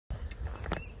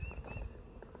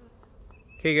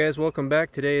Okay guys, welcome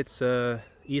back. Today it's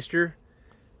Easter.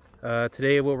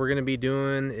 Today what we're going to be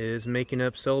doing is making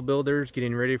up cell builders,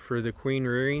 getting ready for the queen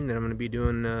rearing that I'm going to be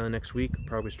doing next week.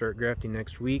 Probably start grafting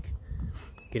next week.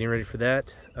 Getting ready for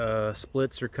that.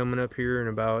 Splits are coming up here in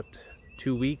about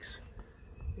 2 weeks.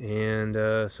 And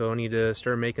so I need to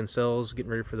start making cells,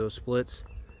 getting ready for those splits.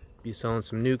 Be selling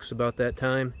some nukes about that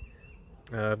time.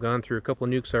 I've gone through a couple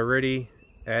nukes already.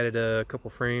 Added a couple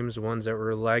frames, ones that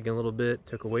were lagging a little bit,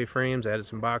 took away frames, added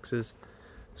some boxes.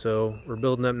 So we're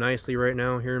building up nicely right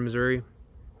now here in Missouri.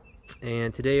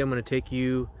 And today I'm going to take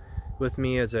you with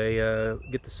me as I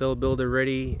get the cell builder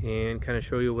ready and kind of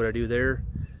show you what I do there.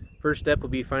 First step will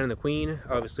be finding the queen.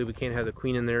 Obviously we can't have the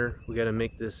queen in there. We got to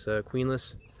make this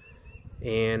queenless.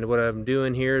 And what I'm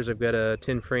doing here is I've got a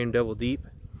 10 frame double deep.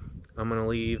 I'm going to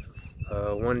leave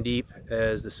one deep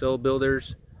as the cell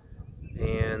builders.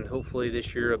 And hopefully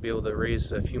this year I'll be able to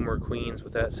raise a few more queens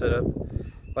with that setup.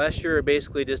 Last year I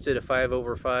basically just did a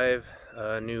 5/5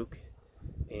 nuke,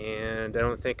 and I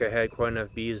don't think I had quite enough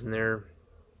bees in there.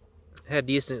 I had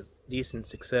decent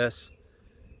success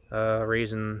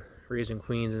raising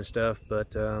queens and stuff,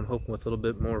 but I'm hoping with a little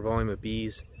bit more volume of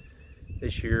bees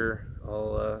this year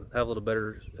I'll have a little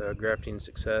better grafting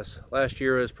success. Last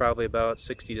year was probably about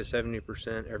 60 to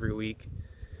 70% every week.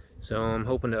 So I'm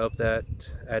hoping to up that,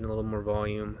 add a little more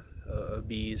volume of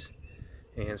bees,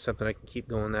 and something I can keep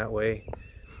going that way.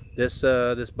 This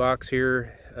box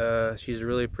here, she's a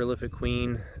really prolific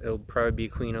queen. It'll probably be a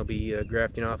queen I'll be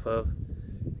grafting off of.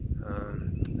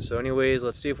 So anyways,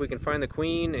 let's see if we can find the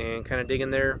queen and kind of dig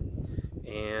in there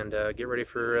and get ready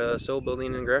for cell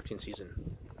building and grafting season.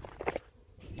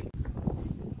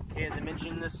 Okay, as I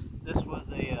mentioned, this was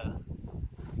a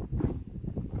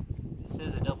this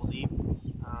is a double deep.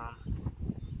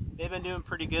 They've been doing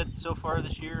pretty good so far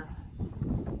this year.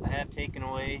 I have taken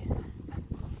away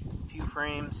a few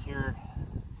frames here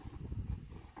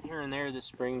and there this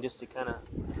spring just to kind of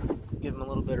give them a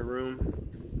little bit of room.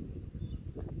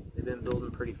 They've been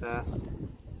building pretty fast.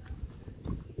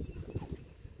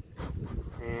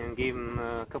 And gave them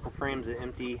a couple frames of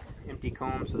empty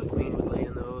combs so the queen would lay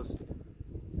in those.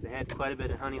 They had quite a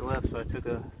bit of honey left, so I took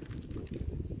a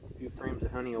few frames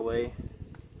of honey away.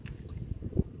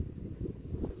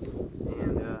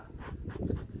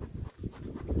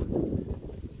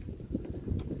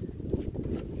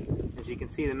 As you can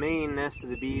see, the main nest of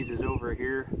the bees is over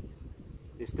here.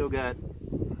 They still got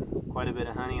quite a bit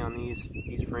of honey on these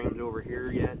frames over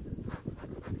here yet.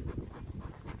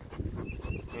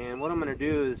 And what I'm going to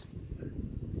do is,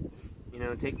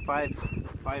 take five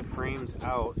frames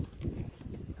out,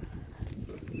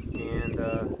 and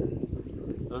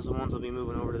those are the ones I'll be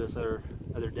moving over to this other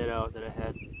dead out that I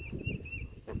had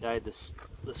that died this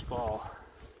fall.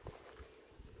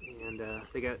 And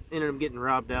they ended up getting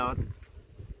robbed out.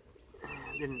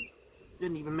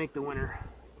 Didn't even make the winter.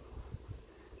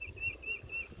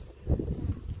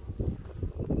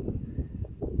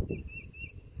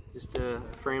 Just a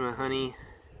frame of honey,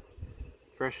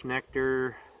 fresh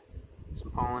nectar, some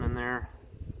pollen in there.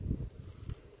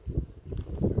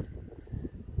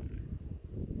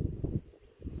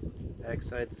 Back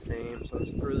side's the same, so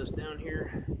let's throw this down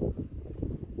here.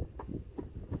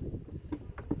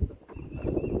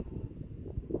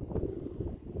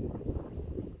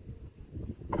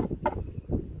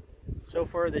 So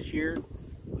far this year,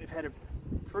 we've had a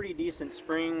pretty decent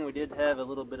spring. We did have a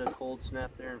little bit of cold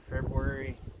snap there in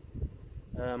February.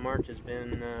 March has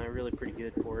been really pretty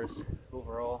good for us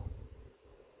overall.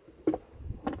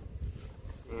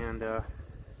 And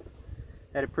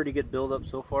had a pretty good build-up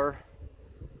so far.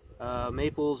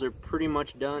 Maples are pretty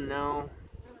much done now.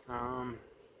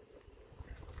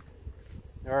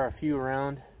 There are a few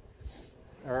around.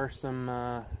 There are some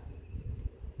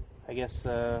I guess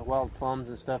wild plums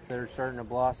and stuff that are starting to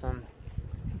blossom.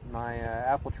 My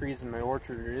apple trees in my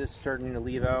orchard are just starting to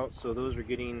leave out, so those are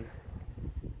getting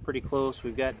pretty close.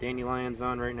 We've got dandelions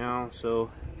on right now, so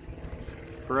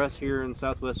for us here in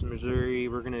southwest Missouri,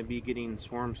 we're going to be getting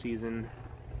swarm season,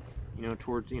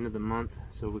 towards the end of the month,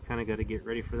 so we kind of got to get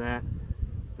ready for that.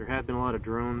 There have been a lot of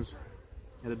drones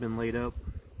that have been laid up,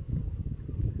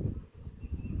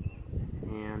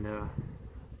 and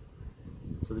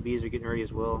so the bees are getting ready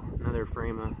as well. Another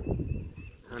frame of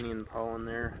honey and pollen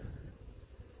there.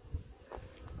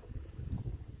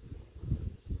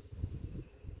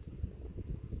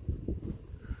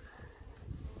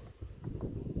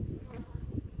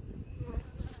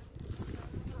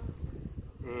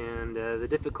 And the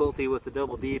difficulty with the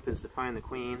double deep is to find the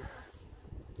queen.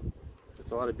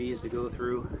 It's a lot of bees to go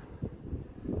through.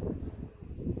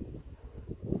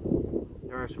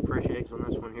 There are some fresh eggs on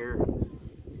this one here.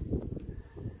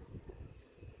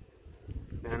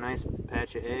 nice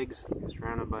patch of eggs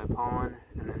surrounded by pollen,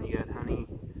 and then you got honey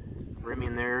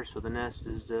rimming there, so the nest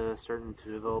is starting to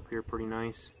develop here pretty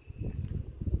nice.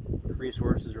 The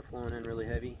resources are flowing in really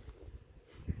heavy.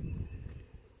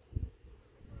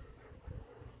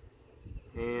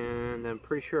 And I'm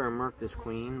pretty sure I marked this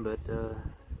queen, but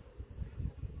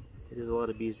it is a lot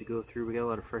of bees to go through. We got a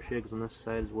lot of fresh eggs on this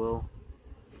side as well.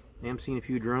 I am seeing a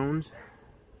few drones.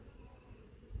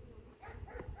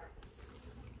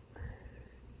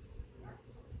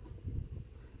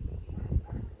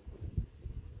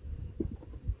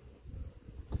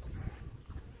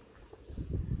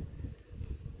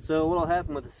 So what will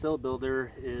happen with the cell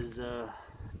builder is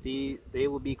they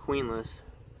will be queenless.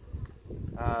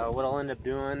 What I'll end up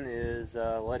doing is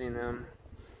letting them,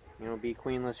 be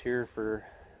queenless here for,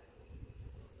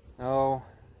 I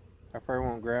probably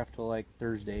won't graft till like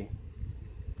Thursday.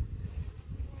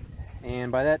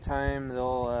 And by that time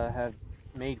they'll have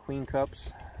made queen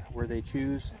cups where they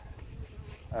choose.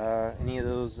 Any of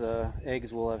those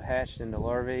eggs will have hatched into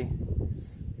larvae.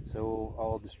 So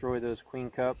I'll destroy those queen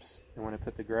cups, and when I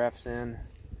put the grafts in,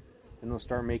 then they'll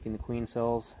start making the queen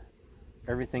cells.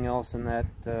 Everything else in that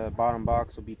bottom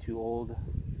box will be too old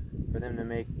for them to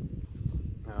make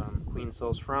queen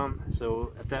cells from.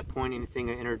 So at that point, anything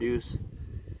I introduce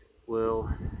will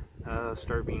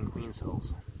start being queen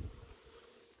cells.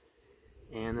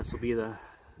 And this will be the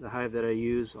hive that I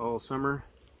use all summer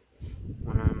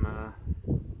when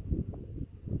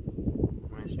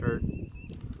I start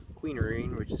queen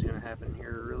rearing, which is going to happen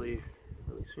here really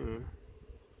soon.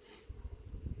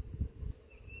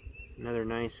 Another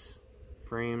nice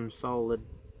frame, solid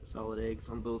eggs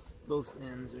on both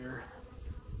ends there.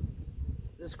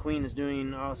 This queen is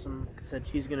doing awesome. Like I said,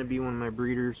 she's going to be one of my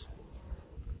breeders.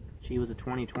 She was a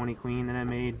 2020 queen that I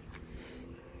made,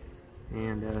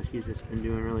 and she's just been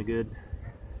doing really good.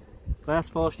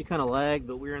 Last fall she kind of lagged,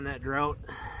 but we were in that drought.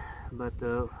 But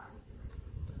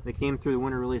they came through the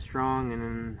winter really strong, and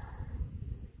then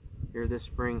here this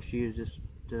spring she has just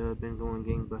been going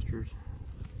gangbusters.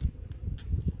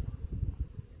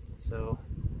 So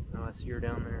now I see her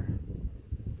down there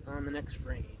on the next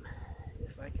frame.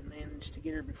 If I can manage to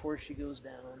get her before she goes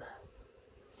down.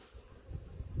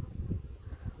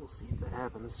 We'll see if that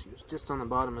happens. She was just on the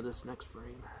bottom of this next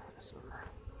frame. So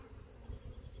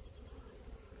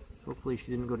hopefully she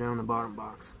didn't go down the bottom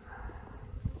box.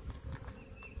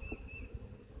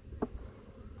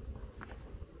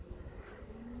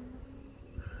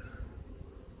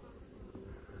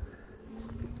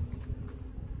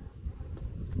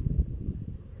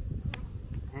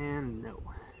 And no.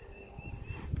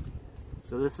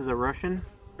 So this is a Russian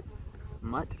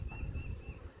mutt.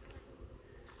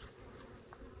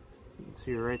 You can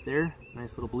see her right there.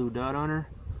 Nice little blue dot on her.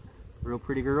 Real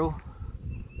pretty girl.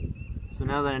 So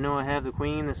now that I know I have the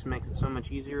queen, this makes it so much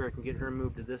easier. I can get her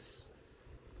moved to this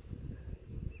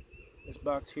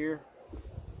box here.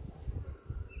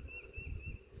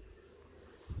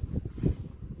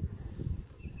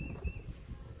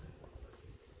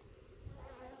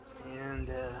 And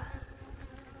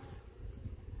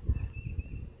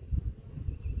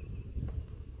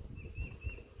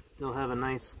they'll have a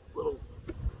nice little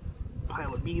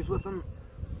pile of bees with them.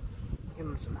 Give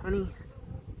them some honey.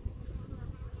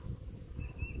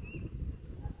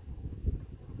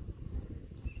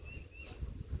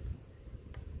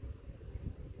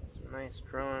 Some nice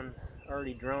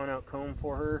already drawn out comb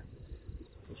for her,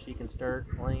 so she can start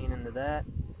laying into that,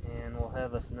 and we'll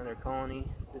have us another colony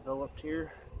developed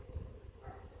here.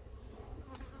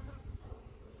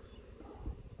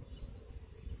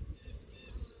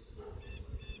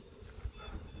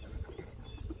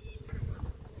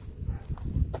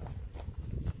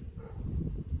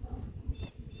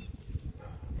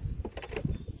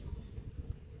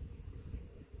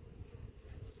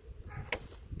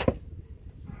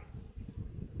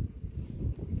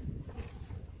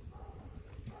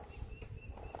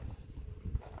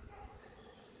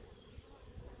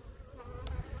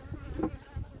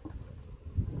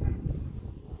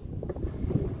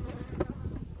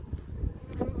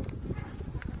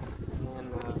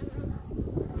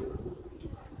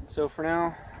 So for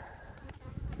now,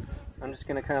 I'm just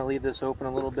going to kind of leave this open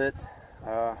a little bit.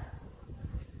 The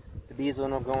bees will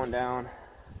end up going down,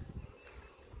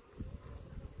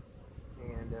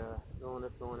 and they'll end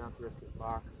up going out the rest of the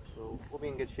box. So we'll be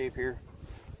in good shape here.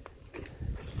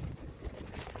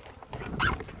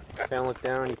 If I look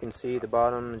down, you can see the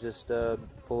bottom is just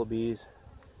full of bees.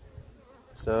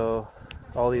 So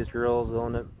all these drills will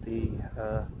end up being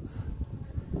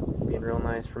real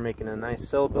nice for making a nice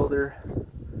cell builder.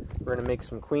 We're going to make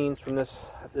some queens from this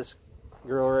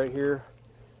girl right here.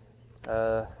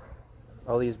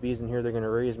 all these bees in here, they're going to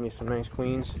raise me some nice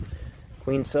queen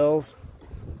cells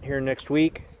here next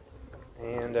week.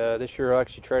 And this year I'll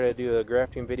actually try to do a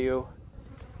grafting video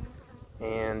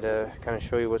and kind of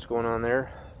show you what's going on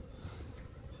there.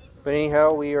 But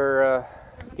anyhow, we are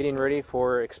getting ready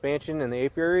for expansion in the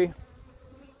apiary.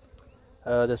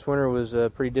 This winter was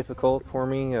pretty difficult for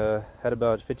me. Had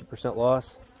about 50%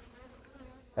 loss.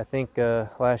 I think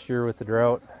last year with the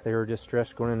drought, they were just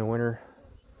stressed going into winter,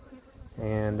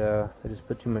 and I just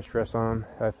put too much stress on them.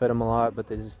 I fed them a lot, but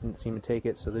they just didn't seem to take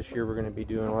it. So this year we're going to be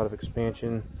doing a lot of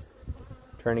expansion,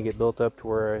 trying to get built up to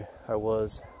where I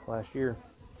was last year.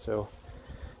 So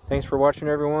thanks for watching,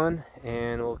 everyone,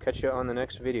 and we'll catch you on the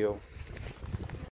next video.